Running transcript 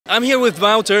I'm here with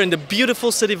Wouter in the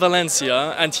beautiful city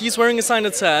Valencia, and he's wearing a sign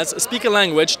that says, speak a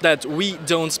language that we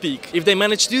don't speak. If they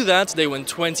manage to do that, they win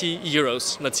 20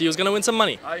 euros. Let's see who's gonna win some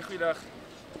money. Hi, goeiedag.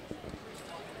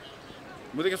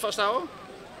 Moet ik het vasthouden?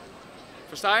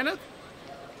 Versta je het?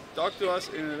 Talk to us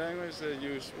in a language that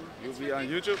you'll be on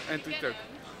YouTube en TikTok.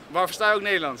 Maar versta je ook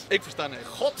Nederlands? Ik versta nee.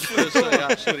 Godverdomme.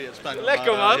 Ja, sorry, het spijt me.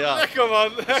 Lekker man, ja. lekker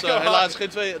man. Dus, helaas geen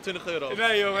 20 euro.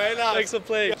 Nee jongen, helaas. Thanks for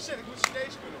playing. Shit, ik moet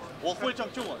Chinees kunnen. Wel goed,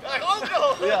 jongen. Ja, ook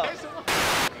nog. Ja.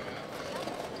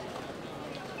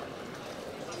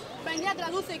 Venga,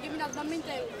 traduce, que mira, también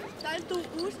te tal to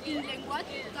use in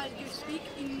language that you speak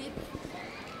in it.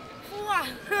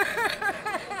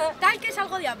 Tal que es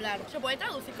algo de hablar. ¿Se puede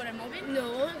traducir con el móvil? No,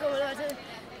 ¿cómo lo vas a hacer?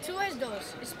 Tú es dos.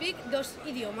 Speak dos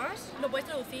idiomas. ¿Lo puedes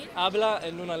traducir? Habla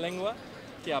en una lengua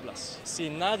que hablas. Si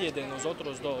nadie de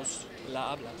nosotros dos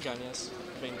la habla, ganas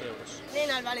 20 euros.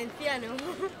 Nena, el valenciano.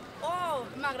 Oh,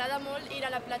 m'agrada molt ir a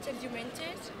la platja els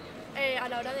diumenges a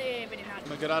l'hora de berenar.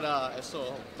 M'agrada eso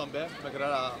també,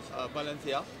 m'agrada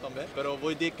Valencia també, però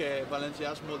vull dir que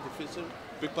Valencia és molt difícil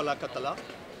per parlar català,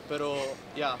 però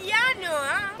ja. Ja no,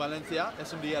 Valencia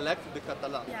és un dialecte de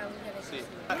català. Ja, ja ves. Sí.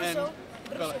 Ruso.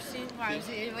 Ruso, sí. Bueno,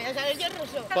 sí, voy a saber yo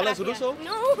ruso. Parles ruso?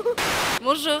 No.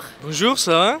 Bonjour. Bonjour,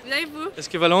 ça va? Bien et vous? Est-ce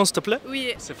que Valence te plaît?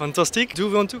 Oui. C'est fantastique. D'où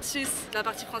viens-tu? Suisse, la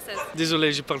partie française.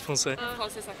 Désolé, je parle français.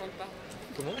 Français, ça compte pas.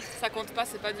 Comment? Ça compte pas,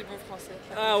 c'est pas du bon français.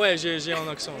 Ah ouais, j'ai un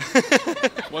accent.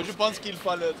 Moi je pense qu'il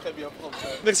parle très bien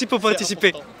français. Merci pour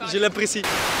participer, je l'apprécie.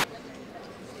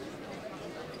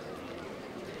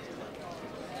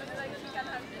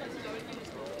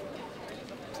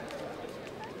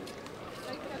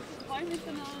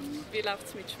 Wie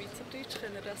läuft's mit Schweizerdeutsch?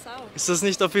 Können wir das auch? Ist das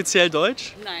nicht offiziell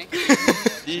Deutsch? Nein.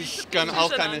 Ich kann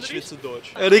auch keine Schweizerdeutsch.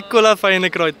 Ricola feine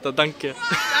Kräuter, danke.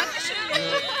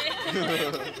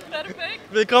 Perfekt.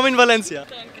 Willkommen in Valencia.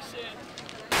 Dankeschön.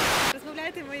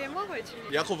 Розмовляєте моєю мовою чи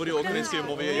ні? Я говорю українською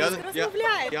мовою.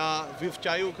 Я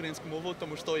вивчаю українську мову,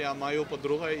 тому що я маю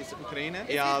подругу із України.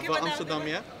 Я в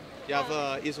Амстердамі. Я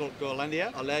в Ізоландії,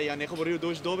 але я не говорю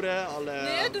дуже добре, але...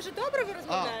 Ні, дуже добре ви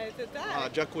розмовляєте,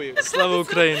 так. Дякую. Slava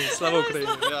Ukraini, slava Ukraini.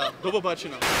 До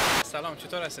побачення. Salam,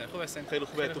 چطور هستین؟ خوب هستین؟ خیلی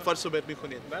خوبه. تو فارسی صحبت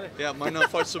میکنید؟ بله. من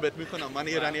فارسی صحبت میکنم. من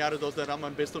ایرانی رو دوست دارم.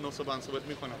 من 29 زبان صحبت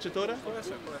میکنم. چطوره؟ خوب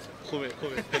هستین، خوب هستین. خوبه.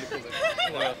 خیلی خوبه.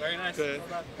 Very nice.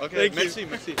 Okay,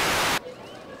 merci.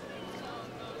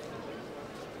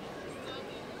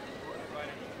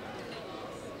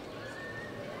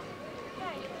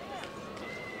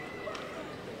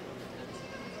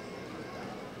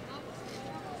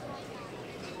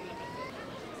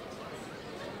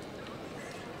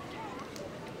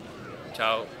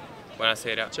 Ciao,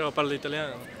 buonasera. Ciao, parli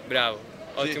italiano? Bravo,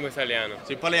 ottimo italiano.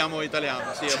 Sì, parliamo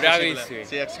italiano. Sì, Bravissimi.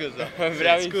 Sì, scusa.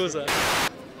 Bravissimi. Scusa.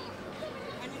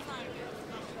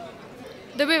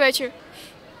 Добрий вечір.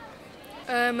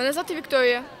 Мене звати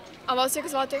Вікторія. А вас як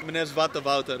звати? Мене звати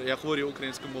Ваутер, я говорю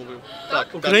українською мовою. Так,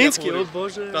 Український? О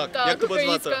Боже. Так, як тебе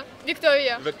звати?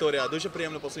 Вікторія. Вікторія, дуже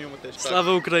приємно познайомитись.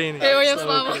 Слава Україні. Героям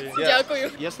слава.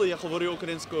 Дякую. Якщо я говорю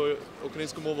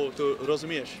українською мовою, то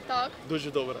розумієш? Так.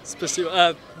 Дуже добре. Спасибо.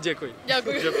 Дякую.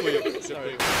 Дякую.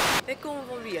 Дякую. Ik kom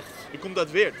van Weert. Je komt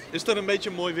uit Weert. Is er een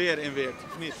beetje mooi weer in Weert,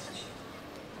 of niet?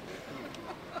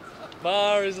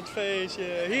 Waar is het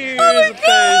feestje? Hier is het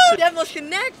feestje. Je hebt ons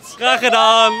genekt. Graag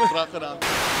gedaan. Graag gedaan.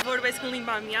 Vorbesc în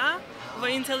limba mea.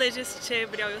 Voi înțelegeți ce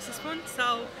vreau eu să spun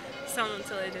sau nu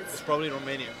înțelegeți? It's probably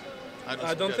Romanian.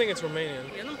 I don't think it's Romanian.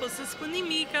 Eu nu pot să spun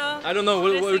nimic. I don't know,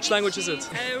 which language is it?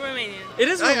 Romanian. It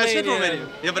is Romanian. I said Romanian.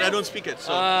 Yeah, but I don't speak it.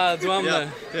 So. Doamne.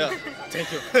 Yeah. Thank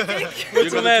you. You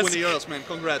got the 20 euros, man.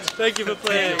 Congrats. Thank you for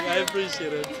playing. I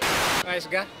appreciate it. Guys,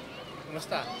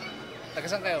 kumusta? Taga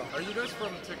saan kayo? Are you guys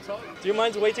from TikTok? Do you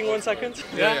mind waiting 1 second?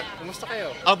 Yeah. Kumusta kayo?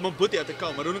 Mabuti at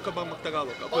ikaw. Marunong ka bang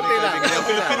magtagalog? Konti lang.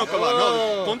 Filipino ka ba? No,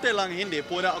 konti lang hindi.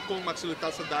 Pwede akong magsalita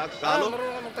sa Tagalog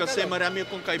kasi marami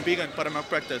akong kaibigan para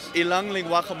mag-practice. Ilang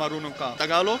lingwa ka marunong ka?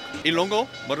 Tagalog? Ilonggo?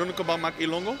 Marunong ka bang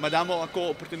mag-Ilonggo? Madamo ako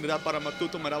oportunidad para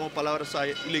matuto maraming palabra sa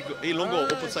Ilonggo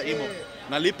upod sa imo.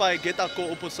 Nalipay kita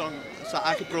ko upod sa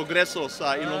aking progreso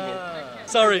sa Ilonggo.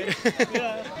 Sorry.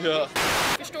 Yeah.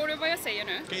 Förstår du vad jag säger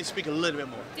nu? Can you speak a little bit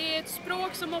more? Det är ett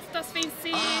språk som oftast finns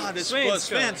i... Det är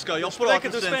Svenska. Jag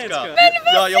pratar svenska.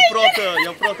 Ja,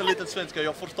 jag pratar lite svenska.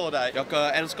 Jag förstår dig.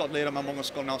 Jag älskar att lära mig många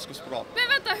skandinaviska språk. Men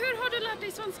vänta, hur har du lärt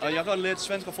dig svenska? Jag har lärt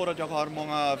svenska för att jag har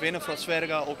många vänner från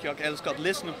Sverige och jag älskar att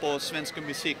lyssna på svenska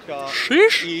musik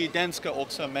i danska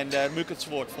också, men det är mycket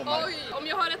svårt för mig. Oj, om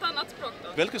jag har ett annat språk då?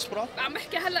 Vilket språk?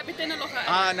 أحكي هلا بدنا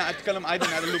لغة. أنا أتكلم أيضا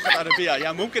على اللغة العربية.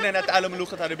 يا ممكن أن أتعلم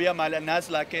اللغة العربية مع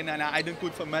الناس لكن أنا أيضا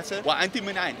كنت في مصر وأنت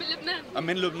من أين؟ من لبنان.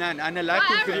 من لبنان. أنا لا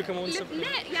أكون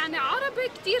لبنان يعني عربي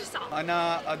كتير صعب.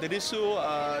 أنا أدرس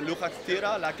لغة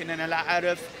كثيرة لكن أنا لا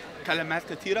أعرف كلمات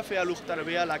كثيرة في اللغة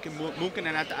العربية لكن ممكن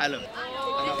أن أتعلم.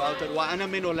 أنا والتر وأنا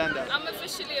من هولندا. I'm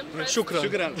officially impressed. شكرا.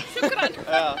 شكرا.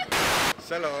 شكرا.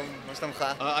 שלום, מה שלומך?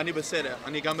 אני בסדר,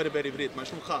 אני גם מדבר עברית, מה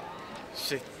שלומך?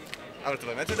 שיט. אבל אתה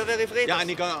באמת מדבר עברית?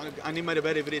 אני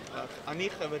מדבר עברית. אני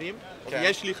חברים,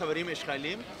 יש לי חברים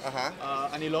ישראלים,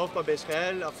 אני לא אוהב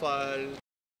בישראל, אבל...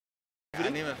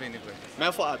 אני מבין עברית.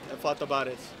 מאיפה את? איפה אתה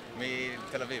בארץ?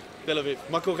 מתל אביב. תל אביב.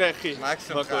 מה קורה, אחי? מה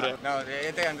שלומך? No,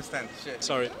 they understand. Shit.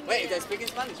 Sorry. Wait, they speak in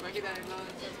Spanish. Why can't I know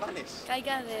Spanish? ¿Qué hay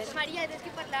que hacer? María, tienes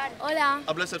que hablar. Hola.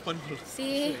 ¿Hablas español?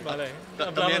 Sí. Vale.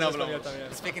 También Hablamos hablamos. español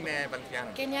también. Speak in valenciano.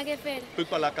 ¿Qué tenía que hacer? Puc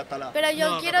parlar català. Pero yo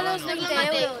quiero los 20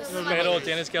 euros. Pero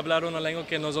tienes que hablar una lengua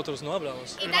que nosotros no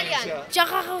hablamos. Italian.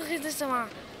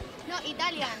 No,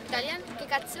 Italian. ¿Italian? ¿Qué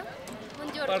cazzo?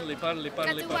 Parli.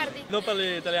 Cazzo guardi. No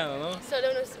parli italiano, no? Solo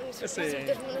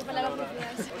unas palabras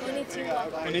propias. Konnichiwa.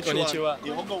 Konnichiwa.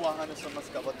 일본어 와 하는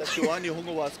서마스가私は日本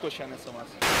語は少し話せます.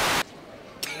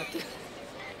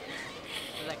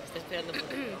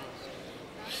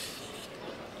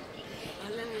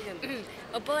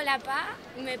 Opo la pa,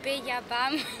 me pella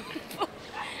pam.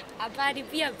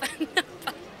 Aparipi apanda.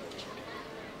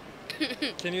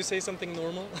 Can you say something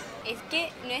normal? Es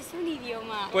que no es un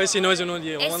idioma. Pues si no es un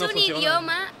idioma, Es no un funciona.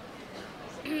 idioma.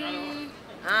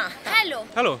 Hallo.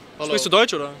 Hallo. Hallo. ¿Sprichst du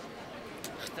Deutsch oder?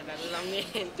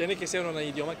 Tiene que ser un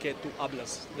idioma que tú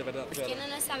hablas, de verdad. Es que no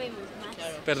nos sabemos más.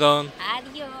 Perdón.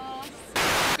 Adiós.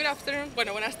 Good afternoon.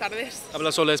 Bueno, buenas tardes.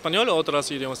 ¿Hablas solo español o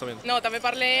otros idiomas también? No, també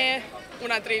parle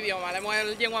un altre idioma, la meva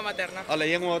llengua materna, A la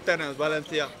llengua materna és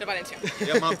valencià. de València.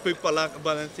 Ja me'n puc parlar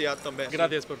valencià també.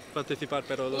 Gracias por participar,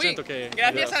 pero lo siento que...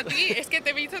 Gracias a ti. Es que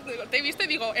te he visto y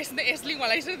digo, es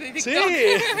Lingualizer de Sí.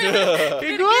 TikTok.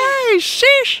 ¡Qué guay!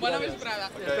 ¡Shish! Buena vesprada.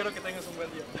 Espero que tengas un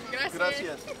buen día. Gracias.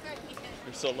 Gracias.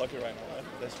 You're so lucky right now, right?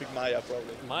 They speak Maya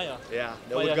probably. Maya. Yeah,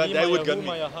 they Maya would hi, they Maya would gun hu, me.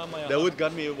 Maya ha, Maya They ha. would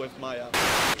gun me with Maya.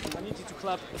 I need you to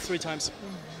clap 3 times.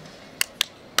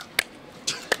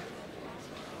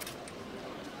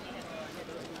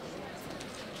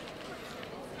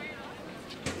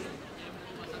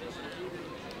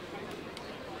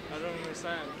 I don't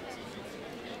understand.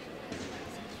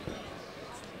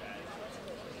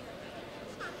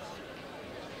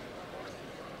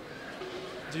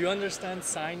 Do you understand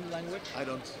sign language? I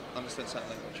don't understand sign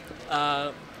language.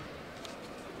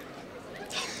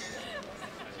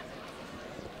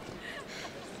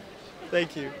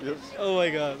 Thank you. Oh my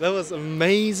god, that was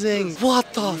amazing.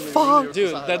 What the fuck?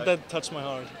 Dude, that touched my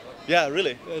heart. Yeah,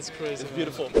 really. That's crazy. It's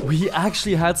beautiful. We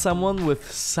actually had someone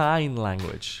with sign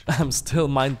language. I'm still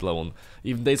mind blown,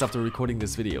 even days after recording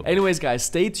this video. Anyways guys,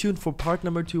 stay tuned for part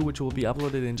number 2, which will be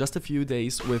uploaded in just a few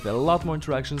days with a lot more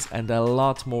interactions and a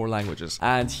lot more languages.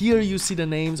 And here you see the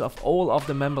names of all of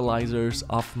the memberizers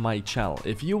of my channel.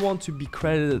 If you want to be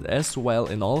credited as well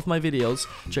in all of my videos,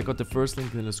 check out the first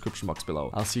link in the description box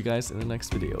below. I'll see you guys in the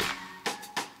next video.